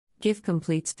GIF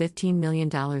completes $15 million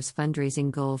fundraising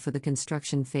goal for the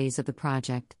construction phase of the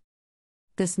project.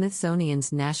 The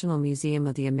Smithsonian's National Museum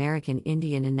of the American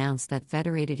Indian announced that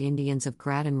Federated Indians of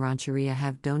Graden Rancheria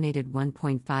have donated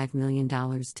 $1.5 million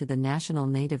to the National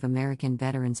Native American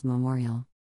Veterans Memorial.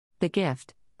 The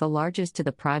gift, the largest to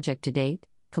the project to date,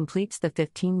 completes the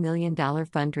 $15 million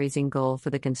fundraising goal for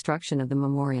the construction of the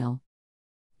memorial.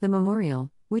 The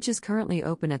memorial, which is currently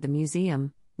open at the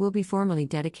museum, will be formally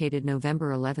dedicated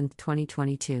November 11,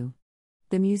 2022.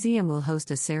 The museum will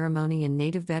host a ceremony and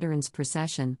Native Veterans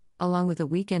procession, along with a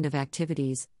weekend of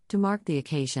activities, to mark the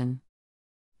occasion.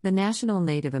 The National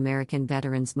Native American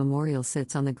Veterans Memorial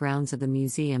sits on the grounds of the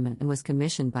museum and was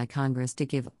commissioned by Congress to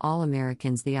give all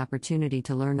Americans the opportunity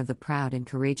to learn of the proud and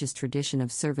courageous tradition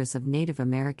of service of Native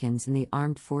Americans in the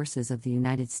armed forces of the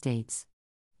United States.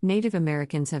 Native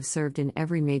Americans have served in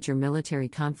every major military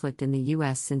conflict in the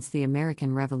U.S. since the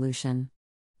American Revolution.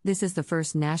 This is the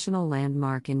first national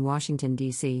landmark in Washington,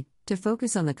 D.C., to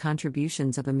focus on the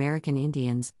contributions of American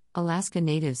Indians, Alaska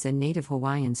Natives, and Native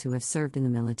Hawaiians who have served in the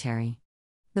military.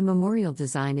 The memorial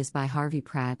design is by Harvey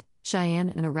Pratt,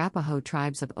 Cheyenne and Arapaho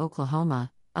Tribes of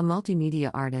Oklahoma, a multimedia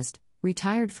artist,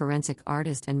 retired forensic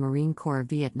artist, and Marine Corps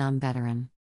Vietnam veteran.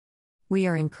 We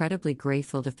are incredibly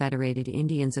grateful to Federated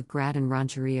Indians of Graden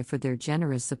Rancheria for their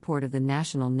generous support of the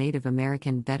National Native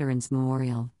American Veterans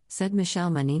Memorial, said Michelle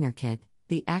Maninerkit,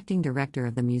 the acting director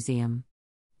of the museum.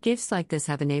 Gifts like this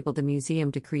have enabled the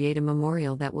museum to create a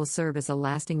memorial that will serve as a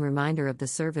lasting reminder of the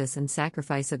service and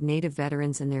sacrifice of Native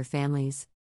veterans and their families.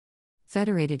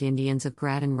 Federated Indians of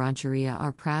Graden Rancheria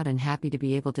are proud and happy to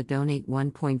be able to donate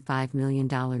 $1.5 million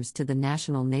to the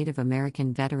National Native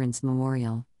American Veterans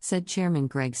Memorial, said Chairman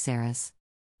Greg Saris.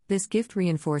 This gift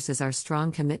reinforces our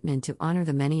strong commitment to honor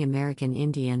the many American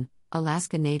Indian,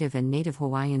 Alaska Native, and Native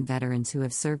Hawaiian veterans who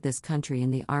have served this country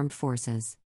in the armed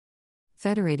forces.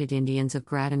 Federated Indians of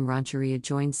Graden Rancheria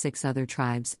joined 6 other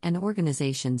tribes and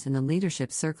organizations in the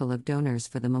leadership circle of donors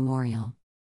for the memorial.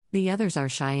 The others are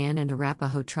Cheyenne and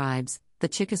Arapaho Tribes, the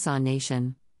Chickasaw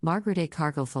Nation, Margaret A.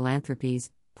 Cargill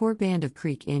Philanthropies, Poor Band of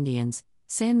Creek Indians,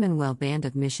 San Manuel Band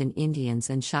of Mission Indians,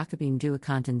 and Shakopee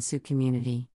Mdewakanton Sioux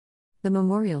Community. The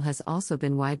memorial has also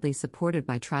been widely supported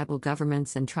by tribal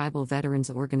governments and tribal veterans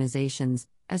organizations,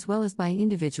 as well as by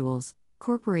individuals,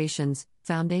 corporations,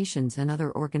 foundations, and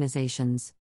other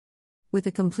organizations. With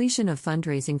the completion of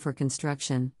fundraising for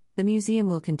construction, the museum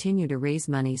will continue to raise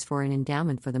monies for an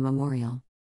endowment for the memorial.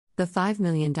 The $5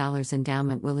 million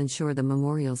endowment will ensure the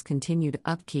memorial's continued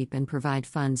upkeep and provide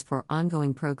funds for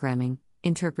ongoing programming,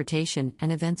 interpretation,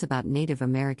 and events about Native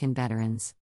American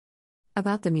veterans.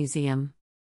 About the museum.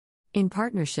 In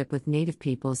partnership with Native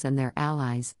peoples and their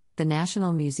allies, the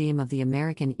National Museum of the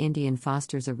American Indian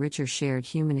fosters a richer shared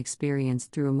human experience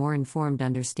through a more informed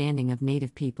understanding of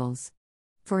Native peoples.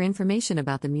 For information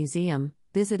about the museum,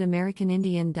 visit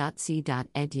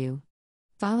americanindian.c.edu.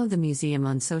 Follow the museum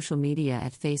on social media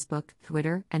at Facebook,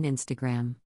 Twitter, and Instagram.